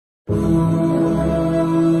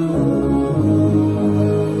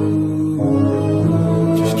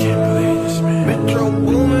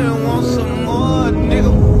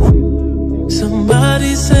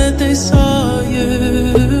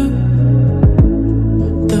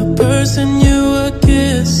person you were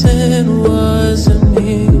kissing wasn't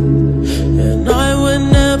me, and I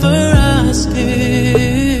would never ask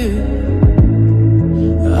you.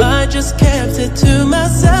 I just kept it to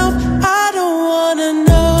myself. I don't wanna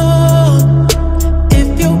know if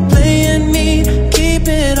you're playing me. Keep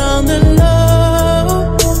it on the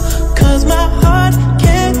low, 'cause my heart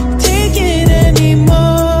can't take it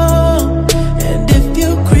anymore. And if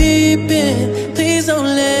you're creeping, please don't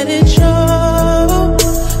let it show.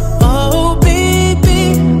 Oh baby,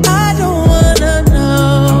 I don't wanna know.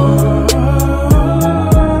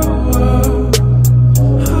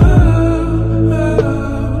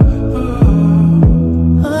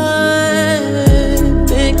 I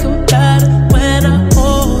think about it when I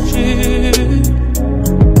hold you.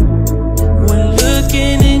 When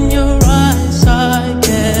looking in your eyes, I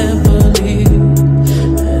can't believe.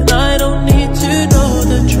 And I don't need to know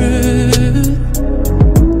the truth.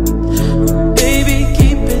 Baby,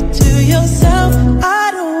 keep it to yourself. I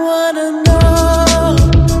don't wanna know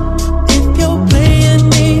if you're playing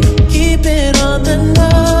me. Keep it on the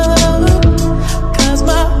low, 'cause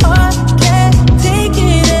my heart can't take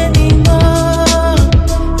it anymore.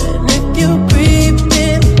 And if you're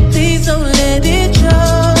creeping, please don't let it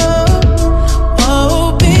show. Oh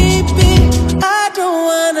baby, I don't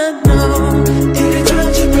wanna know. Did it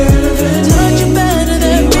touch you better than me? Touch you better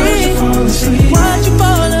than me. Why'd you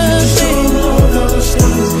fall asleep? All those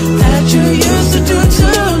things That you used to do to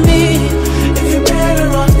me. if you're better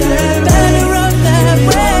off that way, Better off that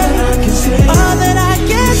way. I can say All that I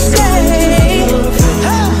can say,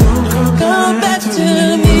 come back to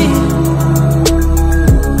me.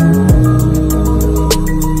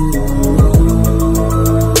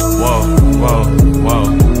 Whoa, whoa, whoa.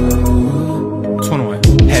 21.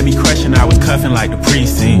 Had me crushing, I was cuffing like the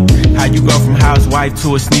precinct. How you go from housewife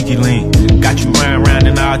to a sneaky link? Got you riding around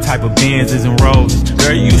in all type of Benzes and Rolls.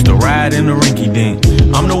 Girl, you used to ride in the rinky dink.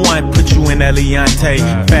 I'm the one put you in that Leontay.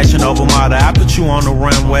 Fashion over model, I put you on the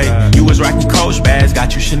runway. You was rocking Coach bags,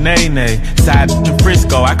 got you Sinead. Side bitch in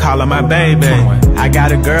Frisco, I call her my baby. I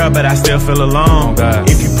got a girl, but I still feel alone.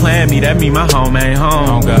 If you plan me, that mean my home ain't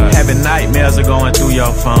home. Having nightmares are going through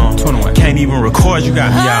your phone. Can't even record, you got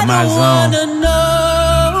me out my I don't zone. wanna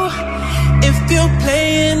know if you're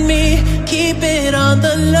playing me. Keep it on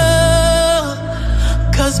the low,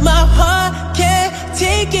 'cause my heart can't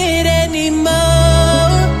take it anymore.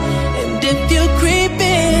 And if you're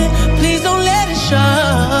creeping, please don't let it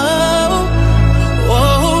show.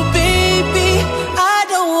 Oh baby, I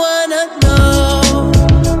don't wanna know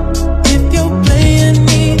if you're playing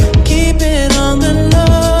me. Keep it on the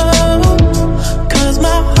low, 'cause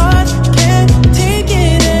my heart can't take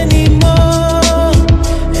it anymore.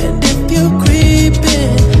 And if you're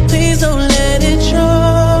creeping, please don't let it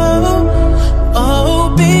show.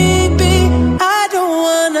 Oh baby, I don't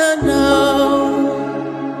wanna know.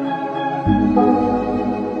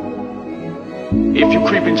 If you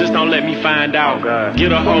creeping, just don't let me find out.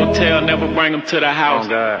 Get a hotel, never bring them to the house.